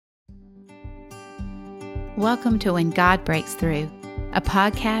Welcome to When God Breaks Through, a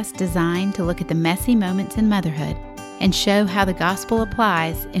podcast designed to look at the messy moments in motherhood and show how the gospel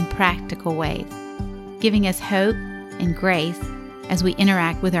applies in practical ways, giving us hope and grace as we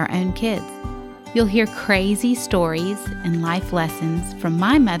interact with our own kids. You'll hear crazy stories and life lessons from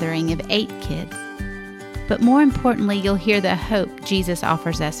my mothering of 8 kids. But more importantly, you'll hear the hope Jesus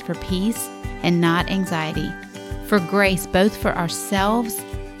offers us for peace and not anxiety, for grace both for ourselves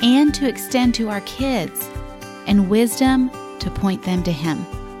and to extend to our kids, and wisdom to point them to Him.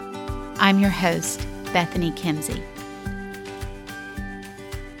 I'm your host, Bethany Kimsey.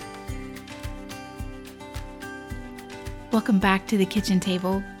 Welcome back to the kitchen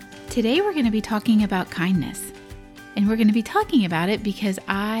table. Today we're going to be talking about kindness. And we're going to be talking about it because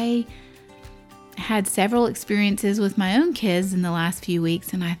I had several experiences with my own kids in the last few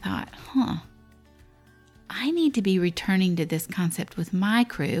weeks, and I thought, I need to be returning to this concept with my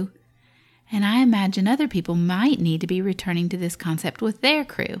crew. And I imagine other people might need to be returning to this concept with their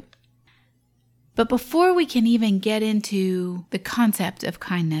crew. But before we can even get into the concept of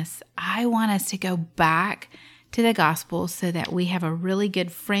kindness, I want us to go back to the gospel so that we have a really good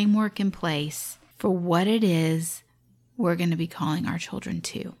framework in place for what it is we're going to be calling our children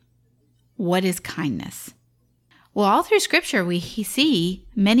to. What is kindness? Well, all through Scripture, we see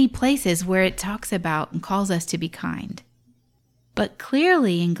many places where it talks about and calls us to be kind. But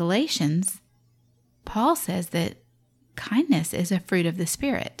clearly in Galatians, Paul says that kindness is a fruit of the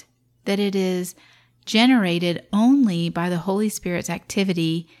Spirit, that it is generated only by the Holy Spirit's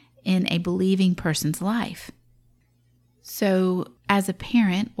activity in a believing person's life. So, as a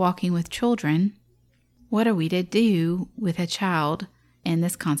parent walking with children, what are we to do with a child in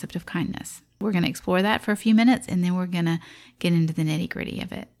this concept of kindness? We're going to explore that for a few minutes, and then we're going to get into the nitty-gritty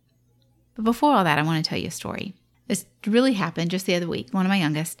of it. But before all that, I want to tell you a story. This really happened just the other week. One of my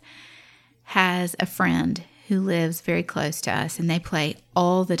youngest has a friend who lives very close to us, and they play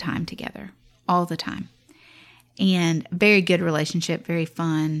all the time together, all the time. And very good relationship, very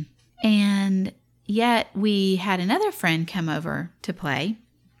fun. And yet we had another friend come over to play,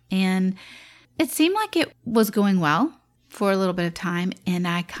 and it seemed like it was going well for a little bit of time. And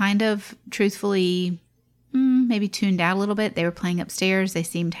I kind of truthfully maybe tuned out a little bit. They were playing upstairs. They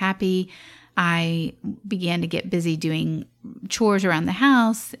seemed happy. I began to get busy doing chores around the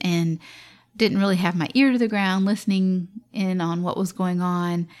house and didn't really have my ear to the ground listening in on what was going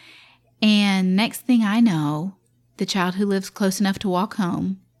on. And next thing I know, the child who lives close enough to walk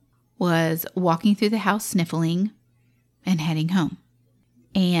home was walking through the house sniffling and heading home.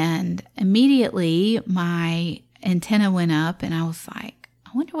 And immediately my antenna went up and I was like, I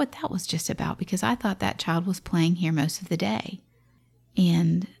wonder what that was just about, because I thought that child was playing here most of the day.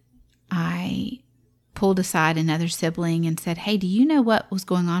 And I pulled aside another sibling and said, hey, do you know what was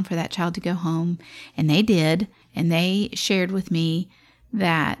going on for that child to go home? And they did. And they shared with me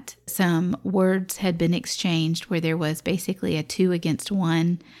that some words had been exchanged where there was basically a 2 against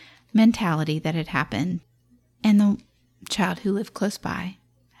 1 mentality that had happened. And the child who lived close by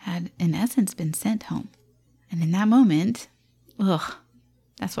had, in essence, been sent home. And in that moment,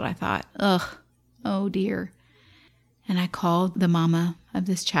 that's what I thought. Oh dear. And I called the mama of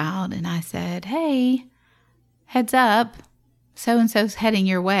this child and I said, hey, heads up, so-and-so's heading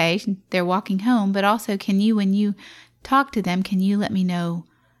your way. They're walking home, but also when you talk to them, can you let me know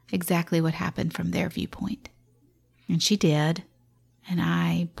exactly what happened from their viewpoint? And she did. And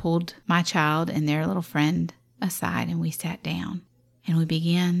I pulled my child and their little friend aside and we sat down and we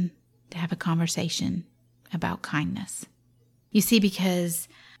began to have a conversation about kindness. You see, because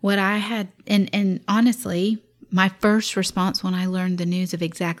what I had, and honestly, my first response when I learned the news of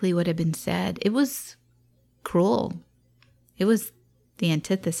exactly what had been said, it was cruel. It was the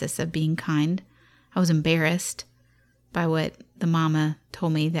antithesis of being kind. I was embarrassed by what the mama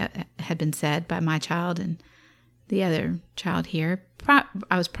told me that had been said by my child and the other child here.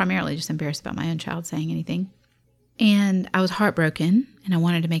 I was primarily just embarrassed about my own child saying anything. And I was heartbroken and I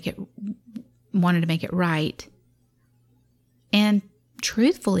wanted to make it right. And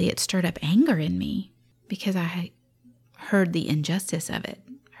truthfully, it stirred up anger in me because I had heard the injustice of it,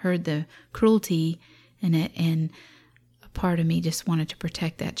 heard the cruelty in it, and a part of me just wanted to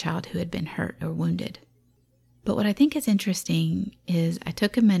protect that child who had been hurt or wounded. But what I think is interesting is I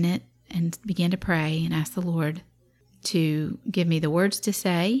took a minute and began to pray and ask the Lord to give me the words to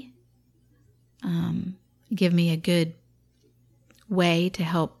say, give me a good way to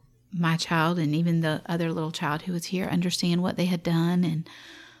help my child and even the other little child who was here understand what they had done and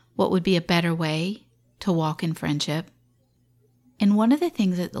what would be a better way to walk in friendship. And one of the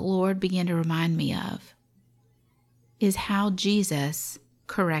things that the Lord began to remind me of is how Jesus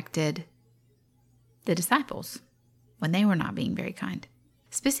corrected the disciples when they were not being very kind.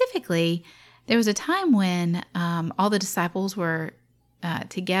 Specifically, there was a time when all the disciples were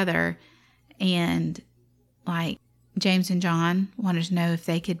together, and like James and John wanted to know if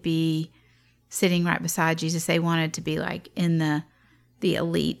they could be sitting right beside Jesus. They wanted to be like in the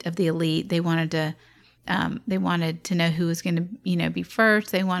elite of the elite. They wanted to know who was going to, be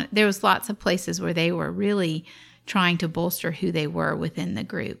first. There was lots of places where they were really trying to bolster who they were within the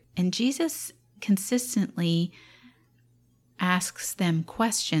group. And Jesus consistently asks them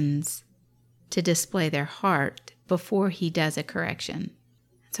questions to display their heart before he does a correction.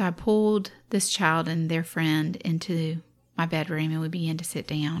 So I pulled this child and their friend into my bedroom, and we began to sit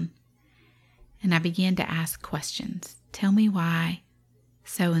down. And I began to ask questions. Tell me why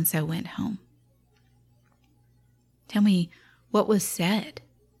so-and-so went home. Tell me what was said.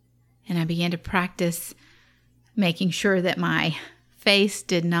 And I began to practice making sure that my face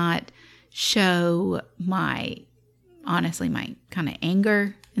did not show my kind of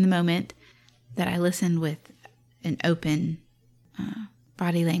anger in the moment, that I listened with an open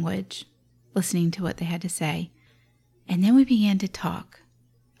body language, listening to what they had to say. And then we began to talk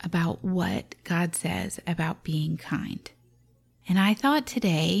about what God says about being kind. And I thought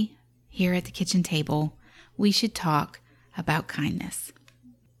today, here at the kitchen table, we should talk about kindness.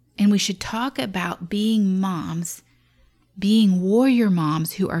 And we should talk about being moms, being warrior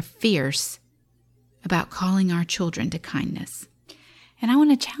moms who are fierce about calling our children to kindness. And I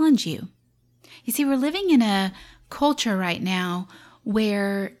want to challenge you. You see, we're living in a culture right now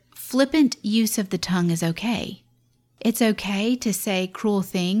where flippant use of the tongue is okay. It's okay to say cruel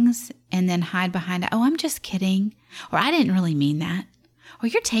things and then hide behind, oh, I'm just kidding, or I didn't really mean that, or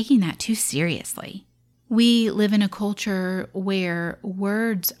you're taking that too seriously. We live in a culture where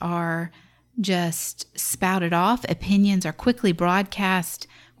words are just spouted off, opinions are quickly broadcast,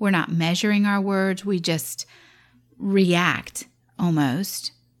 we're not measuring our words, we just react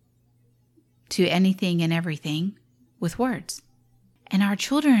almost to anything and everything with words. And our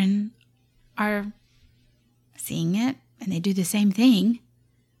children are seeing it, and they do the same thing.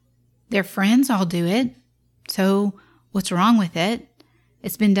 Their friends all do it. So what's wrong with it?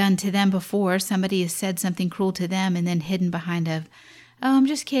 It's been done to them before. Somebody has said something cruel to them and then hidden behind oh, I'm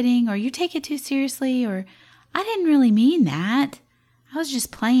just kidding, or you take it too seriously, or I didn't really mean that. I was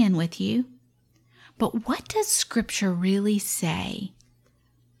just playing with you. But what does Scripture really say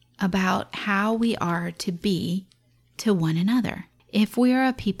about how we are to be to one another? If we are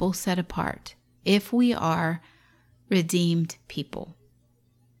a people set apart, if we are redeemed people,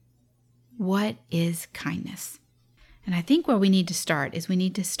 what is kindness? And I think where we need to start is we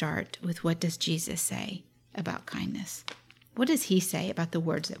need to start with, what does Jesus say about kindness? What does he say about the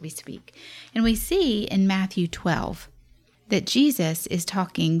words that we speak? And we see in Matthew 12 that Jesus is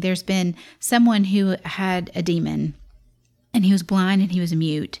talking. There's been someone who had a demon, and he was blind and he was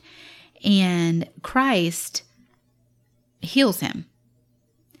mute, and Christ heals him.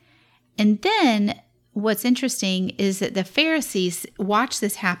 And then what's interesting is that the Pharisees watch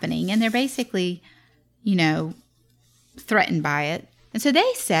this happening, and they're basically, threatened by it. And so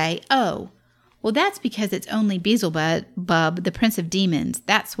they say, oh, well, that's because it's only Beelzebub, the prince of demons.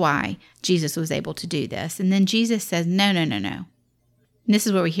 That's why Jesus was able to do this. And then Jesus says, no. And this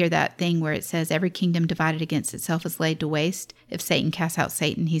is where we hear that thing where it says, every kingdom divided against itself is laid to waste. If Satan casts out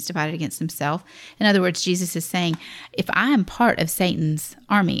Satan, he's divided against himself. In other words, Jesus is saying, if I am part of Satan's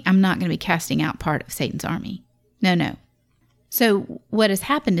army, I'm not going to be casting out part of Satan's army. No. So what has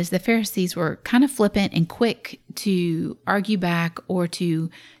happened is the Pharisees were kind of flippant and quick to argue back or to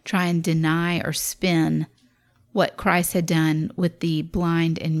try and deny or spin what Christ had done with the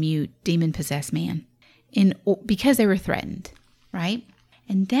blind and mute demon-possessed man, because they were threatened, right?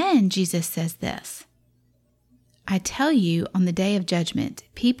 And then Jesus says this, I tell you, on the day of judgment,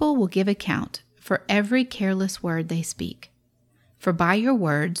 people will give account for every careless word they speak. For by your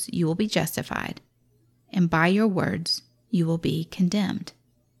words you will be justified, and by your words you will be condemned.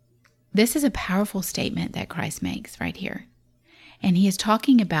 This is a powerful statement that Christ makes right here. And he is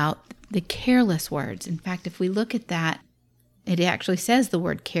talking about the careless words. In fact, if we look at that, it actually says the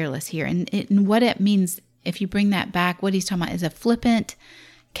word careless here. And what it means, if you bring that back, what he's talking about is a flippant,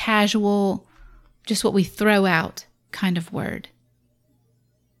 casual, just what we throw out kind of word.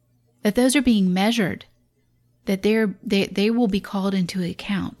 That those are being measured, that they will be called into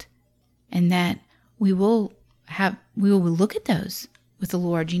account, and that we will look at those with the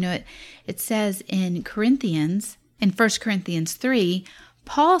Lord. It says in 1 Corinthians 3,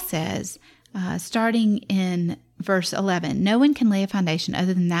 Paul says, starting in verse 11, no one can lay a foundation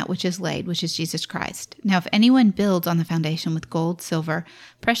other than that which is laid, which is Jesus Christ. Now, if anyone builds on the foundation with gold, silver,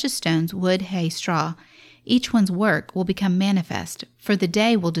 precious stones, wood, hay, straw, each one's work will become manifest, for the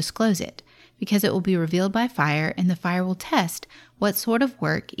day will disclose it, because it will be revealed by fire, and the fire will test what sort of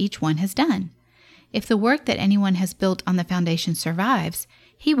work each one has done. If the work that anyone has built on the foundation survives,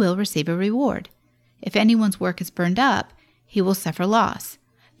 he will receive a reward. If anyone's work is burned up, he will suffer loss,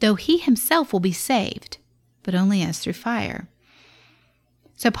 though he himself will be saved, but only as through fire.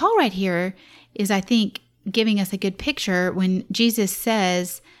 So Paul right here is, I think, giving us a good picture when Jesus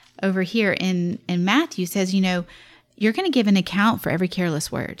says over here in Matthew, says, you're going to give an account for every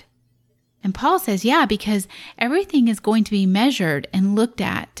careless word. And Paul says, yeah, because everything is going to be measured and looked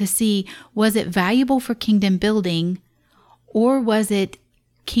at to see, was it valuable for kingdom building, or was it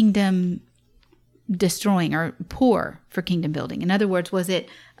kingdom destroying or poor for kingdom building? In other words, was it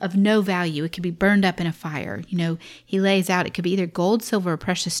of no value? It could be burned up in a fire. He lays out, it could be either gold, silver, or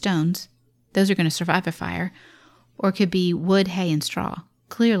precious stones. Those are going to survive a fire. Or it could be wood, hay, and straw.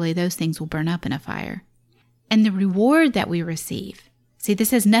 Clearly, those things will burn up in a fire. And the reward that we receive, see,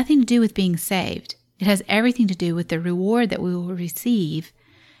 this has nothing to do with being saved. It has everything to do with the reward that we will receive,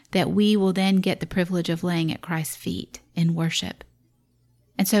 that we will then get the privilege of laying at Christ's feet in worship.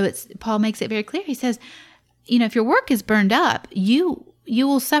 And so Paul makes it very clear. He says, if your work is burned up, you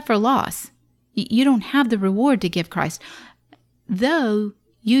will suffer loss. You don't have the reward to give Christ, though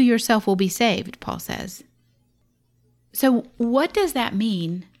you yourself will be saved, Paul says. So what does that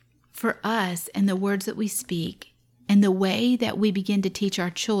mean for us and the words that we speak and the way that we begin to teach our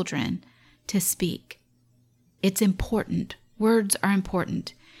children to speak? It's important. Words are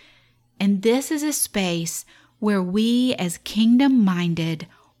important. And this is a space where we as kingdom-minded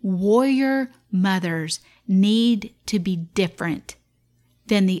warrior mothers need to be different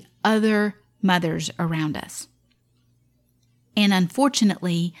than the other mothers around us. And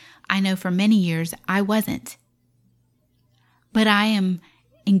unfortunately, I know for many years I wasn't. But I am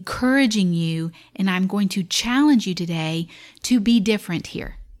encouraging you, and I'm going to challenge you today to be different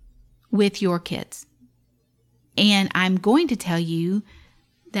here with your kids. And I'm going to tell you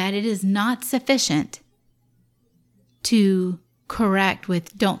that it is not sufficient to correct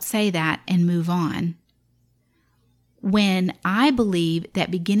with "don't say that" and move on. When I believe that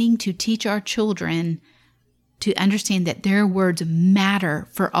beginning to teach our children to understand that their words matter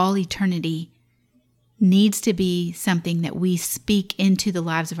for all eternity needs to be something that we speak into the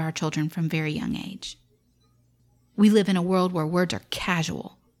lives of our children from very young age. We live in a world where words are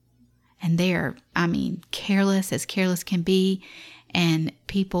casual, and they are, careless as careless can be, and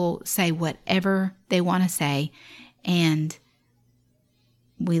people say whatever they want to say, and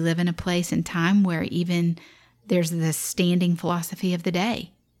we live in a place and time where even there's this standing philosophy of the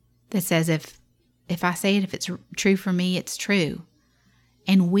day that says if I say it, if it's true for me, it's true.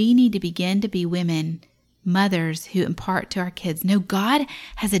 And we need to begin to be women, mothers who impart to our kids, no, God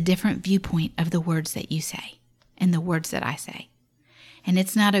has a different viewpoint of the words that you say and the words that I say. And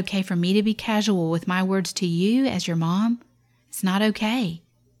it's not okay for me to be casual with my words to you as your mom. It's not okay.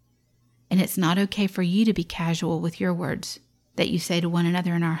 And it's not okay for you to be casual with your words that you say to one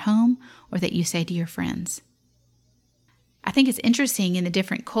another in our home or that you say to your friends. I think it's interesting in the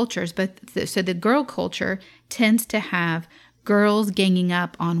different cultures, so the girl culture tends to have girls ganging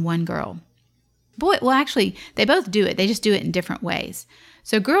up on one girl. Actually, they both do it. They just do it in different ways.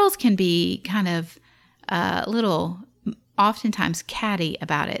 So girls can be kind of a little, oftentimes catty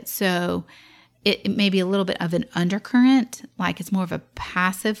about it. So it may be a little bit of an undercurrent, like it's more of a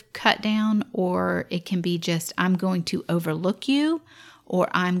passive cut down, or it can be just, I'm going to overlook you, or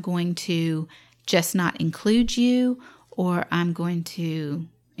I'm going to just not include you, or I'm going to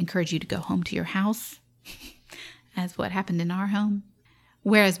encourage you to go home to your house, as what happened in our home.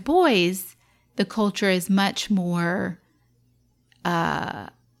 Whereas boys, the culture is much more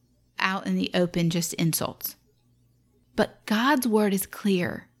out in the open, just insults. But God's word is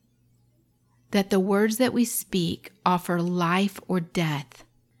clear that the words that we speak offer life or death.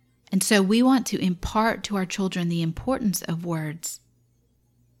 And so we want to impart to our children the importance of words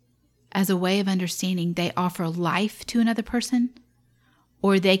as a way of understanding they offer life to another person,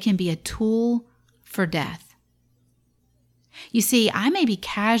 or they can be a tool for death. You see, I may be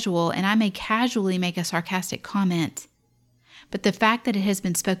casual and I may casually make a sarcastic comment, but the fact that it has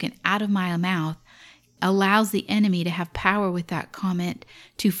been spoken out of my mouth allows the enemy to have power with that comment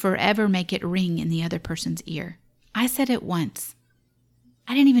to forever make it ring in the other person's ear. I said it once.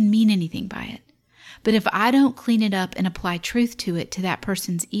 I didn't even mean anything by it. But if I don't clean it up and apply truth to it to that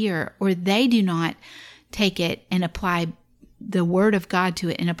person's ear, or they do not take it and apply the word of God to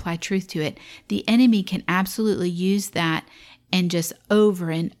it and apply truth to it, the enemy can absolutely use that and just over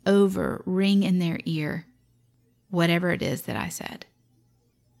and over ring in their ear whatever it is that I said.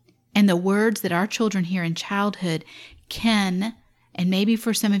 And the words that our children hear in childhood can, and maybe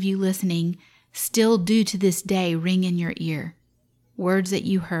for some of you listening, still do to this day ring in your ear. Words that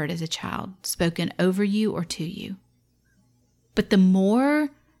you heard as a child, spoken over you or to you. But the more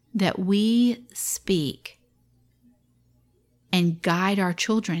that we speak and guide our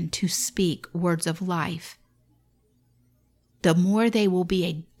children to speak words of life, the more they will be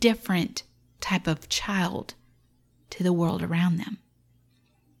a different type of child to the world around them.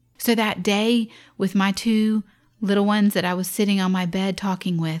 So that day with my 2 little ones that I was sitting on my bed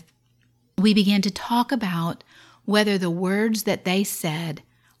talking with, we began to talk about whether the words that they said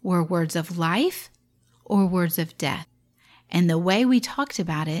were words of life or words of death. And the way we talked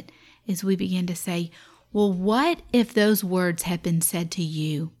about it is we began to say, well, what if those words had been said to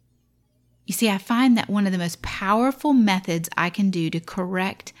you? You see, I find that one of the most powerful methods I can do to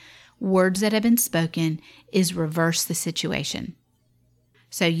correct words that have been spoken is reverse the situation.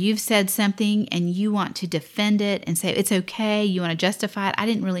 So you've said something and you want to defend it and say, it's okay. You want to justify it. I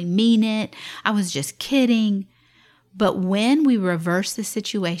didn't really mean it. I was just kidding. But when we reverse the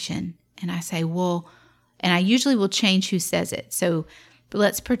situation and I say, well, and I usually will change who says it. So but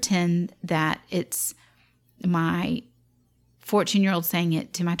let's pretend that it's my 14-year-old saying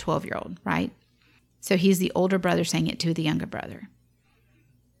it to my 12-year-old, right? So he's the older brother saying it to the younger brother.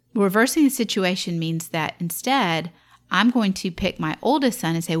 Reversing the situation means that instead, I'm going to pick my oldest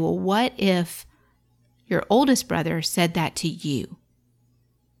son and say, well, what if your oldest brother said that to you?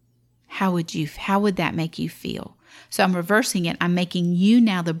 How would that make you feel? So I'm reversing it. I'm making you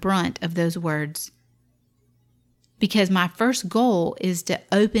now the brunt of those words, because my first goal is to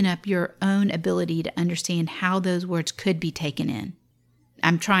open up your own ability to understand how those words could be taken in.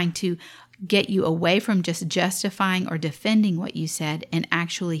 I'm trying to get you away from just justifying or defending what you said and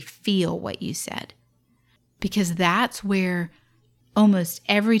actually feel what you said. Because that's where almost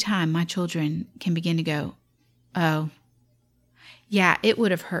every time my children can begin to go, oh, yeah, it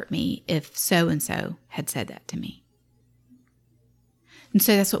would have hurt me if so-and-so had said that to me. And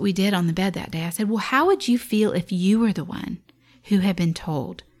so that's what we did on the bed that day. I said, well, how would you feel if you were the one who had been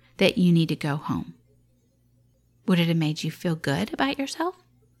told that you need to go home? Would it have made you feel good about yourself?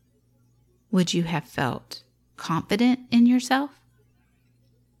 Would you have felt confident in yourself?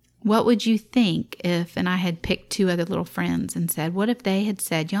 What would you think if, and I had picked 2 other little friends and said, what if they had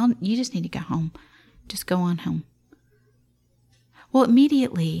said, y'all, you just need to go home. Just go on home. Well,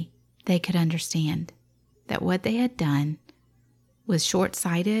 immediately they could understand that what they had done was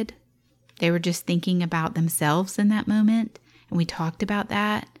short-sighted. They were just thinking about themselves in that moment. And we talked about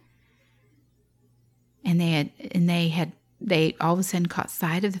that. And they all of a sudden caught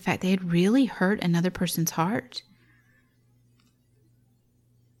sight of the fact they had really hurt another person's heart.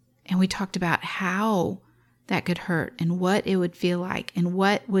 And we talked about how that could hurt and what it would feel like and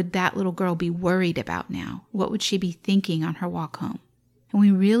what would that little girl be worried about now? What would she be thinking on her walk home? And I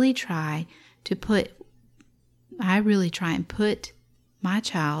really try and put my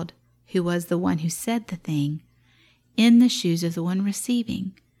child, who was the one who said the thing, in the shoes of the one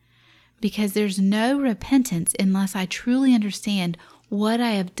receiving. Because there's no repentance unless I truly understand what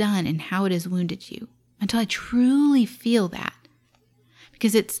I have done and how it has wounded you. Until I truly feel that.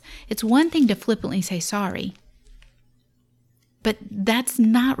 Because it's one thing to flippantly say sorry, but that's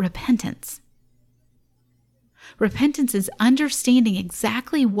not repentance. Repentance is understanding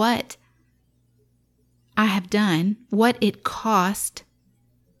exactly what I have done, what it cost,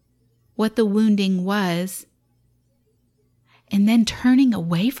 what the wounding was, and then turning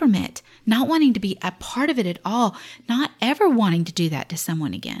away from it, not wanting to be a part of it at all, not ever wanting to do that to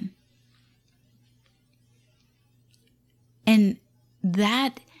someone again. And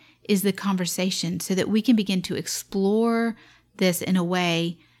that is the conversation so that we can begin to explore this in a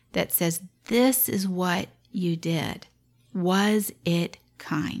way that says, this is what you did. Was it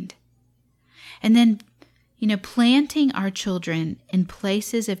kind? And then, planting our children in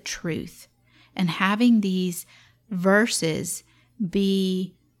places of truth and having these verses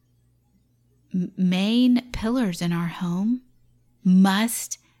be main pillars in our home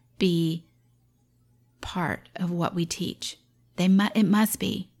must be part of what we teach. It must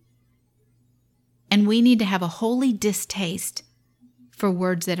be. And we need to have a holy distaste for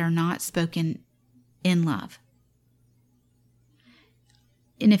words that are not spoken in love.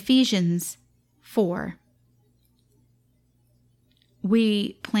 In Ephesians 4,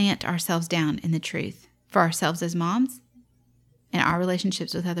 we plant ourselves down in the truth for ourselves as moms, in our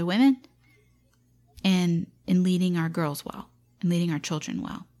relationships with other women, and in leading our girls well. and leading our children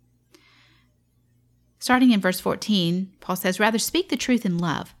well. Starting in verse 14, Paul says, "Rather speak the truth in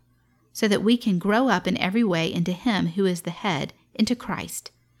love, so that we can grow up in every way into Him who is the head, into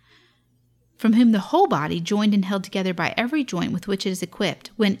Christ, from whom the whole body, joined and held together by every joint with which it is equipped,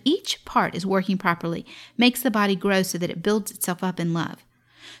 when each part is working properly, makes the body grow so that it builds itself up in love."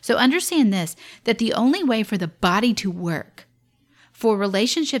 So understand this, that the only way for the body to work, for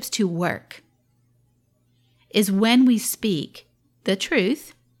relationships to work, is when we speak the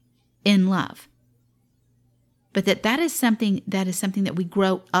truth in love. But that is something that we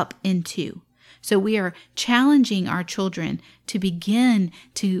grow up into. So we are challenging our children to begin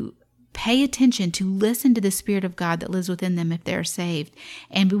to pay attention, to listen to the Spirit of God that lives within them if they're saved.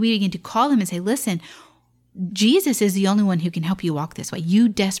 And we begin to call them and say, listen, Jesus is the only one who can help you walk this way. You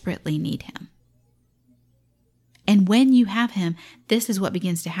desperately need Him. And when you have Him, this is what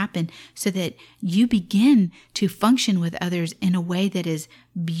begins to happen, so that you begin to function with others in a way that is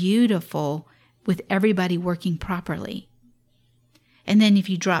beautiful, with everybody working properly. And then if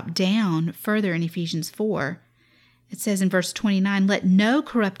you drop down further in Ephesians 4, it says in verse 29, "Let no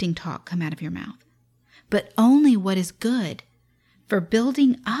corrupting talk come out of your mouth, but only what is good for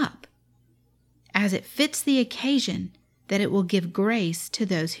building up, as it fits the occasion, that it will give grace to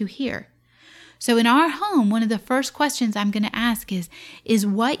those who hear." So in our home, one of the first questions I'm going to ask is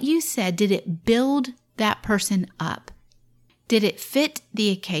what you said, did it build that person up? Did it fit the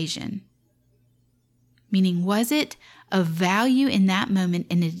occasion? Meaning, was it of value in that moment,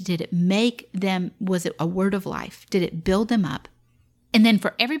 and did it make them, was it a word of life? Did it build them up? And then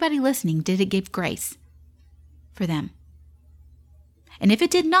for everybody listening, did it give grace for them? And if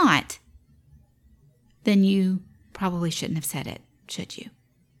it did not, then you probably shouldn't have said it, should you?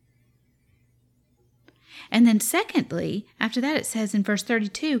 And then secondly, after that it says in verse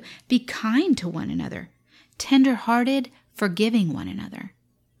 32, "Be kind to one another, tender-hearted, forgiving one another."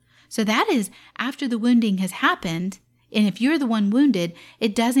 So that is after the wounding has happened, and if you're the one wounded,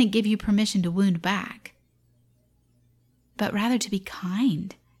 it doesn't give you permission to wound back, but rather to be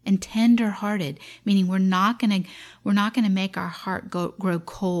kind and tender-hearted, meaning we're not going to make our heart grow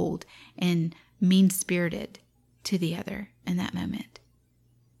cold and mean-spirited to the other in that moment.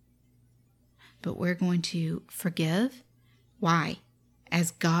 But we're going to forgive. Why?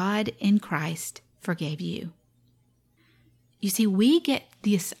 As God in Christ forgave you. You see, we get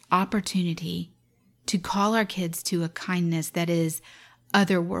this opportunity to call our kids to a kindness that is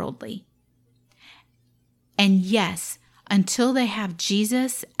otherworldly. And yes, until they have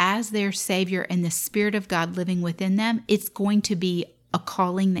Jesus as their Savior and the Spirit of God living within them, it's going to be a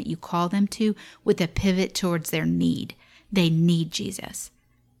calling that you call them to with a pivot towards their need. They need Jesus.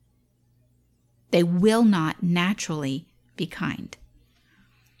 They will not naturally be kind.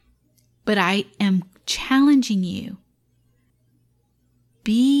 But I am challenging you.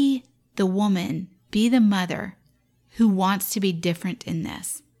 Be the woman, be the mother who wants to be different in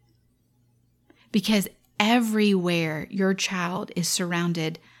this. Because everywhere your child is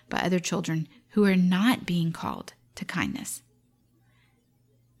surrounded by other children who are not being called to kindness.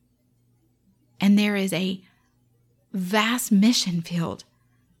 And there is a vast mission field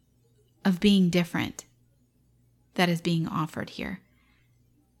of being different that is being offered here.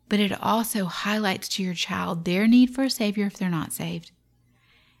 But it also highlights to your child their need for a Savior if they're not saved,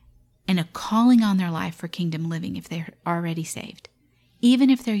 and a calling on their life for kingdom living if they're already saved. Even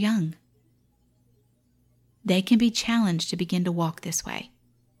if they're young, they can be challenged to begin to walk this way.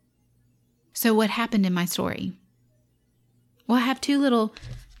 So what happened in my story? Well, I have two little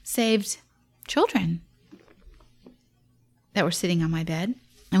saved children that were sitting on my bed.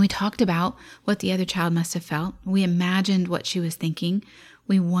 And we talked about what the other child must have felt. We imagined what she was thinking.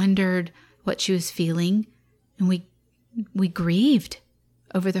 We wondered what she was feeling. And we grieved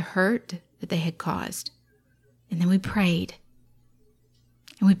over the hurt that they had caused. And then we prayed.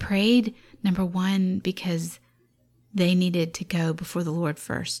 And we prayed, number one, because they needed to go before the Lord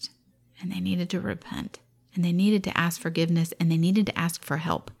first. And they needed to repent. And they needed to ask forgiveness. And they needed to ask for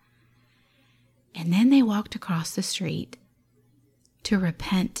help. And then they walked across the street to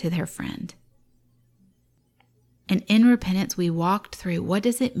repent to their friend. And in repentance, we walked through, what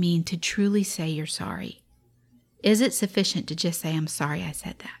does it mean to truly say you're sorry? Is it sufficient to just say, I'm sorry I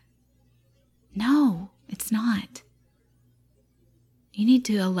said that? No, it's not. You need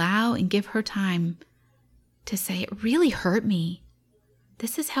to allow and give her time to say, it really hurt me.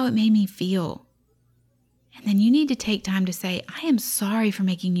 This is how it made me feel. And then you need to take time to say, I am sorry for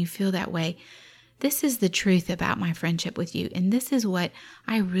making you feel that way. This is the truth about my friendship with you, and this is what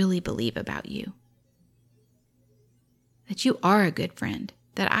I really believe about you. That you are a good friend,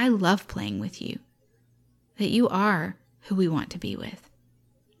 that I love playing with you, that you are who we want to be with.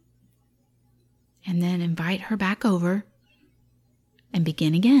 And then invite her back over and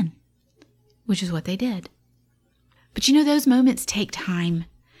begin again, which is what they did. But those moments take time.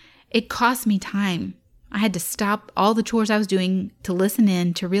 It cost me time. I had to stop all the chores I was doing to listen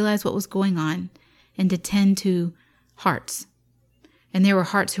in, to realize what was going on, and to tend to hearts. And there were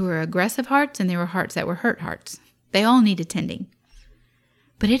hearts who were aggressive hearts, and there were hearts that were hurt hearts. They all needed tending.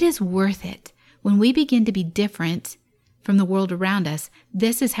 But it is worth it. When we begin to be different from the world around us,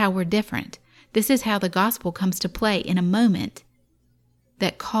 this is how we're different. This is how the gospel comes to play in a moment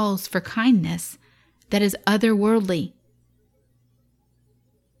that calls for kindness that is otherworldly.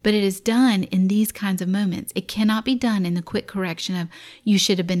 But it is done in these kinds of moments. It cannot be done in the quick correction of, you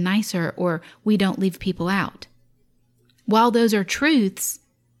should have been nicer, or we don't leave people out. While those are truths,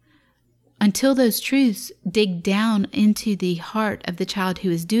 until those truths dig down into the heart of the child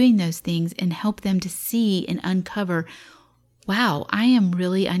who is doing those things and help them to see and uncover, wow, I am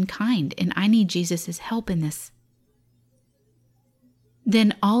really unkind and I need Jesus' help in this.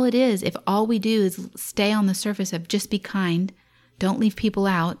 Then all it is, if all we do is stay on the surface of just be kind, don't leave people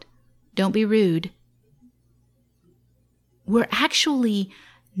out, don't be rude, we're actually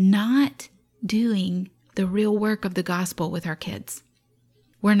not doing the real work of the gospel with our kids.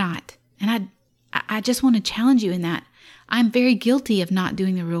 We're not. And I just want to challenge you in that. I'm very guilty of not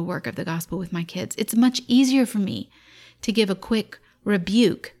doing the real work of the gospel with my kids. It's much easier for me to give a quick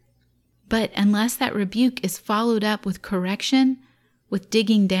rebuke. But unless that rebuke is followed up with correction, with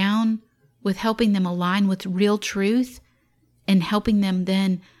digging down, with helping them align with real truth, and helping them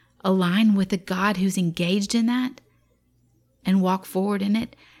then align with the God who's engaged in that and walk forward in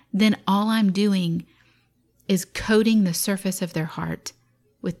it, then all I'm doing is coating the surface of their heart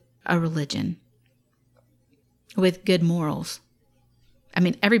with a religion, with good morals. I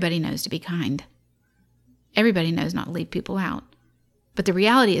mean, everybody knows to be kind. Everybody knows not to leave people out. But the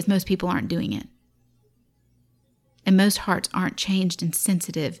reality is most people aren't doing it. And most hearts aren't changed and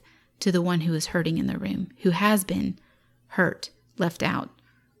sensitive to the one who is hurting in the room, who has been hurt, left out,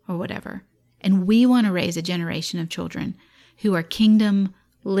 or whatever. And we want to raise a generation of children who are kingdom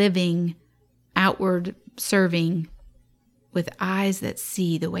living, outward serving, with eyes that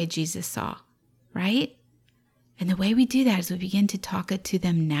see the way Jesus saw, right? And the way we do that is we begin to talk to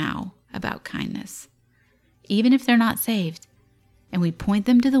them now about kindness, even if they're not saved, and we point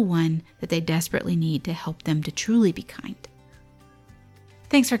them to the one that they desperately need to help them to truly be kind.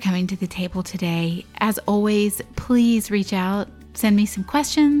 Thanks for coming to the table today. As always, please reach out, send me some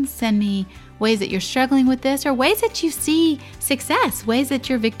questions, send me ways that you're struggling with this, or ways that you see success, ways that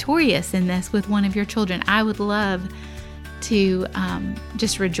you're victorious in this with one of your children. I would love to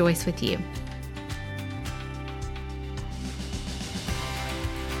just rejoice with you.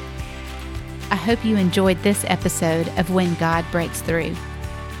 I hope you enjoyed this episode of When God Breaks Through.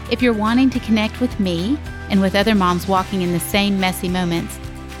 If you're wanting to connect with me and with other moms walking in the same messy moments,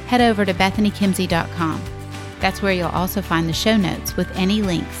 head over to BethanyKimsey.com. That's where you'll also find the show notes with any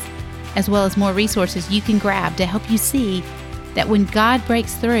links, as well as more resources you can grab to help you see that when God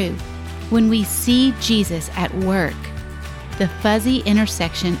breaks through, when we see Jesus at work, the fuzzy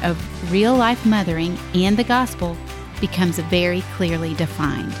intersection of real-life mothering and the gospel becomes very clearly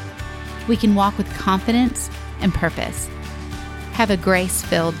defined. We can walk with confidence and purpose. Have a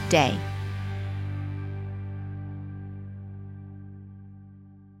grace-filled day.